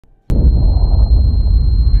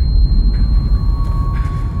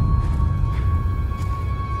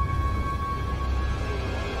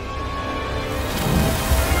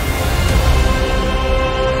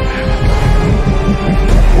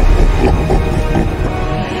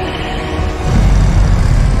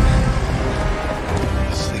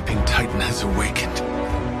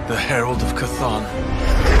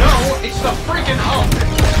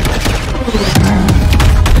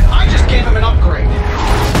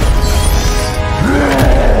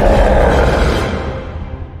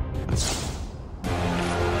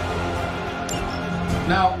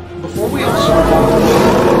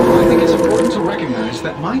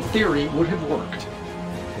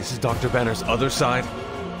Dr. Banner's other side?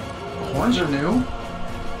 The horns are new.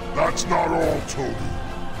 That's not all, Tony.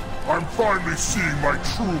 I'm finally seeing my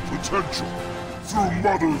true potential through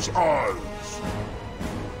Mother's eyes.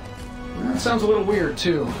 That sounds a little weird,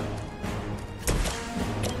 too.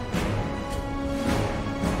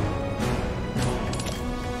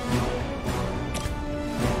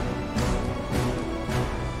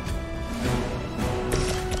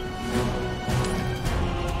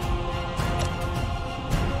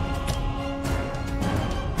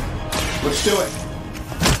 Let's do it.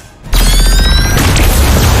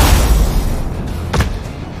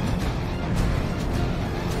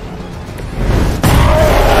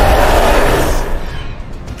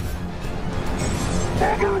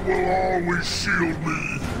 Mother will always shield me.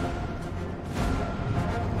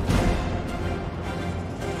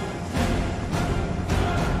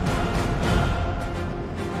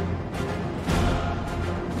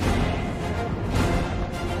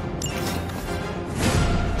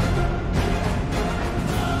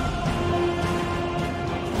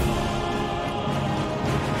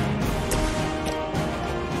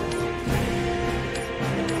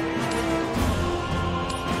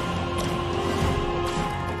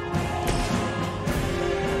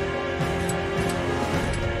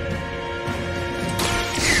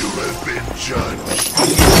 Judged.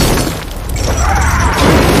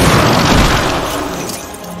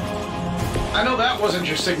 I know that wasn't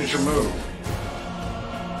your signature move.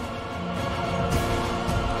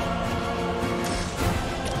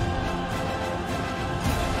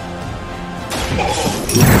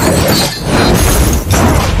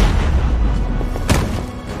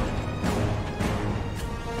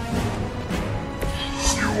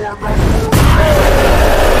 You are not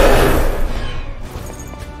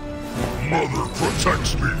Mother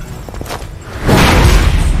protects me.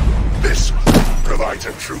 This provides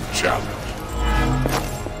a true challenge.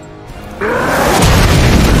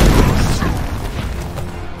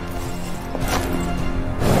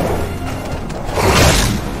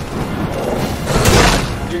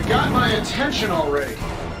 You got my attention already.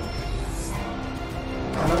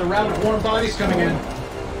 Another round of warm bodies coming in.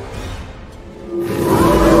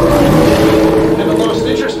 Never lost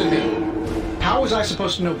interest in me. How was I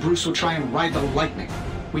supposed to know Bruce would try and ride the lightning?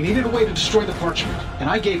 We needed a way to destroy the parchment, and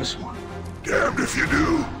I gave us one. Damned if you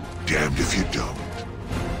do, damned if you don't.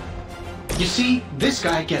 You see, this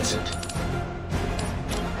guy gets it.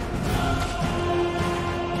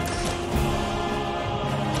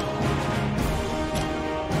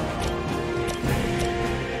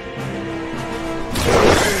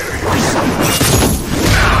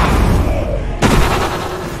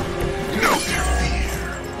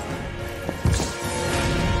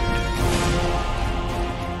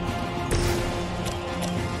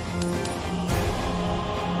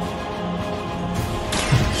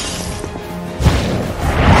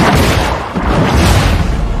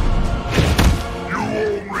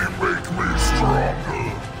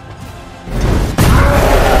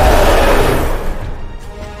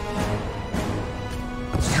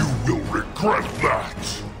 Regret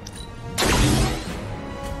that!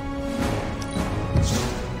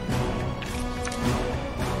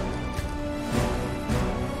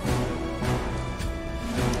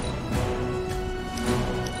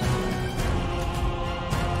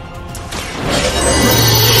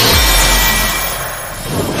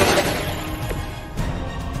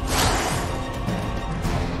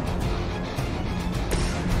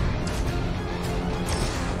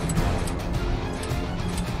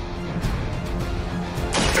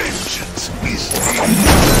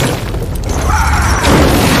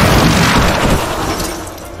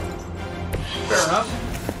 Fair enough.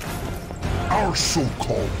 Our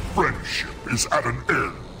so-called friendship is at an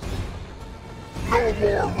end. No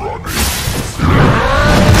more running.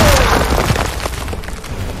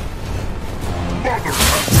 Mother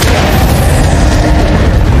has...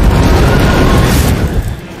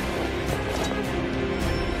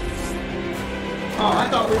 Oh, I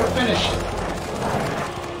thought we were finished.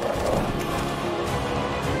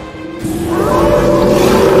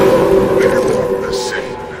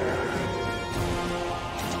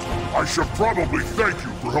 I should probably thank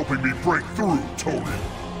you for helping me break through, Tony.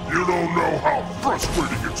 You don't know how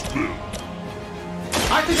frustrating it's been.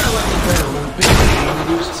 I think I liked it better when Big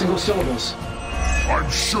only used single syllables. I'm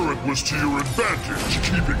sure it was to your advantage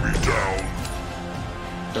keeping me down.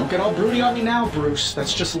 Don't get all broody on me now, Bruce.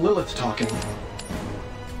 That's just Lilith talking.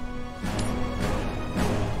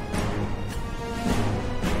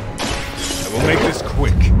 I will make this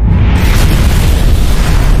quick.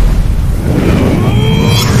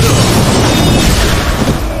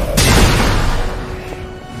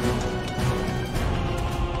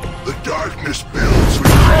 weakness builds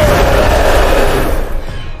with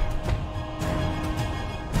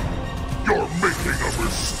You're making a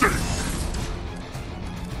mistake!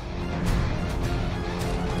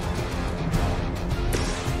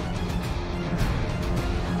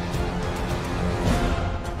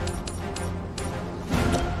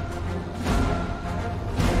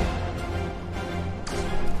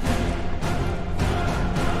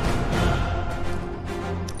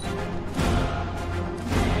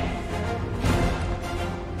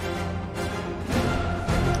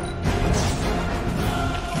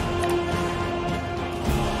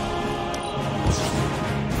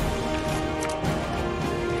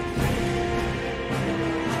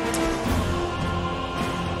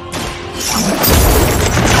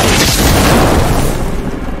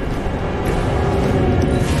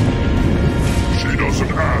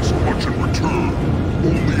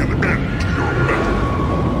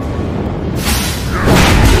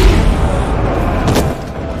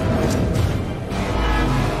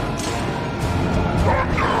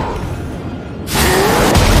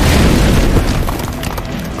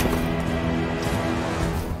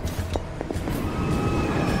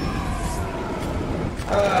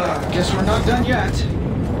 Guess we're not done yet.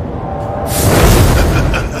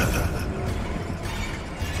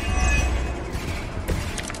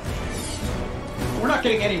 We're not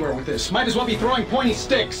getting anywhere with this. Might as well be throwing pointy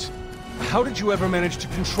sticks. How did you ever manage to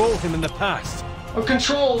control him in the past? Well,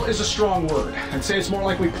 control is a strong word. I'd say it's more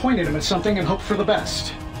like we pointed him at something and hoped for the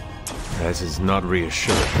best. That is not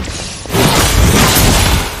reassuring.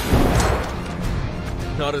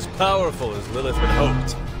 Not as powerful as Lilith had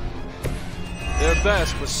hoped. Their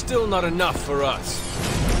best was still not enough for us.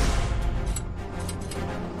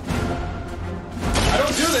 I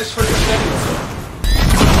don't do this for convenience.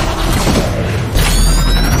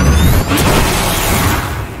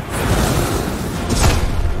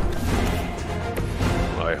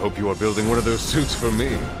 I hope you are building one of those suits for me.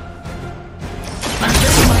 I'm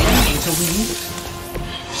getting my enemy until we need it.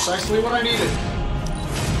 Precisely what I needed.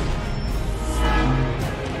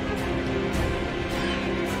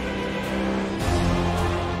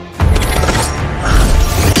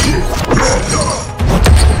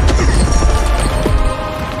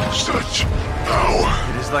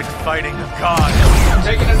 It is like fighting a god. I'm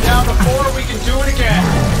taking him down before we can do it again.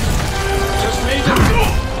 Just need to...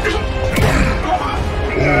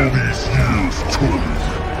 All these years, Tony,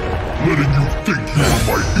 letting you think you were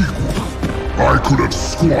my equal, I could have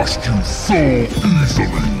squashed you so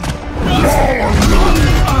easily.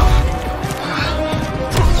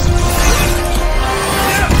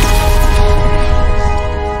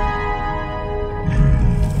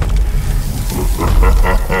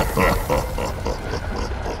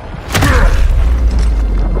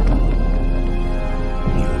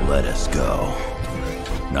 Let us go.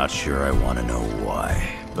 Not sure I want to know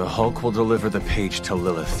why. The Hulk will deliver the page to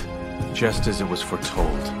Lilith, just as it was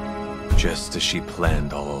foretold. Just as she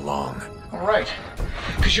planned all along. All right.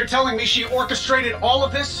 Because you're telling me she orchestrated all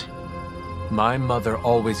of this? My mother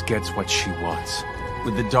always gets what she wants.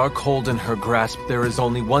 With the Darkhold in her grasp, there is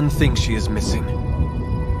only one thing she is missing.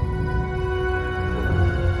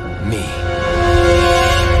 Me.